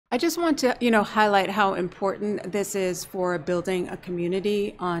I just want to, highlight how important this is for building a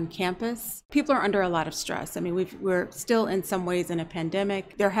community on campus. People are under a lot of stress. I mean, we're still in some ways in a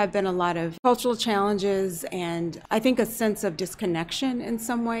pandemic. There have been a lot of cultural challenges and I think a sense of disconnection in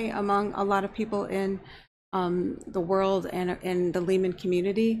some way among a lot of people in the world and in the Lehman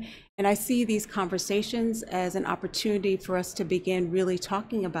community. And I see these conversations as an opportunity for us to begin really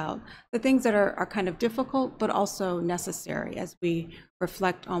talking about the things that are kind of difficult, but also necessary as we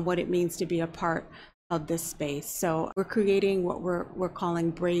reflect on what it means to be a part of this space. So we're creating what we're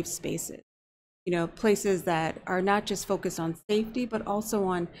calling brave spaces, places that are not just focused on safety, but also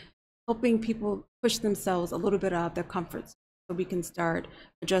on helping people push themselves a little bit out of their comfort zone so we can start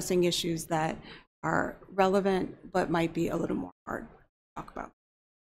addressing issues that are relevant, but might be a little more hard to talk about.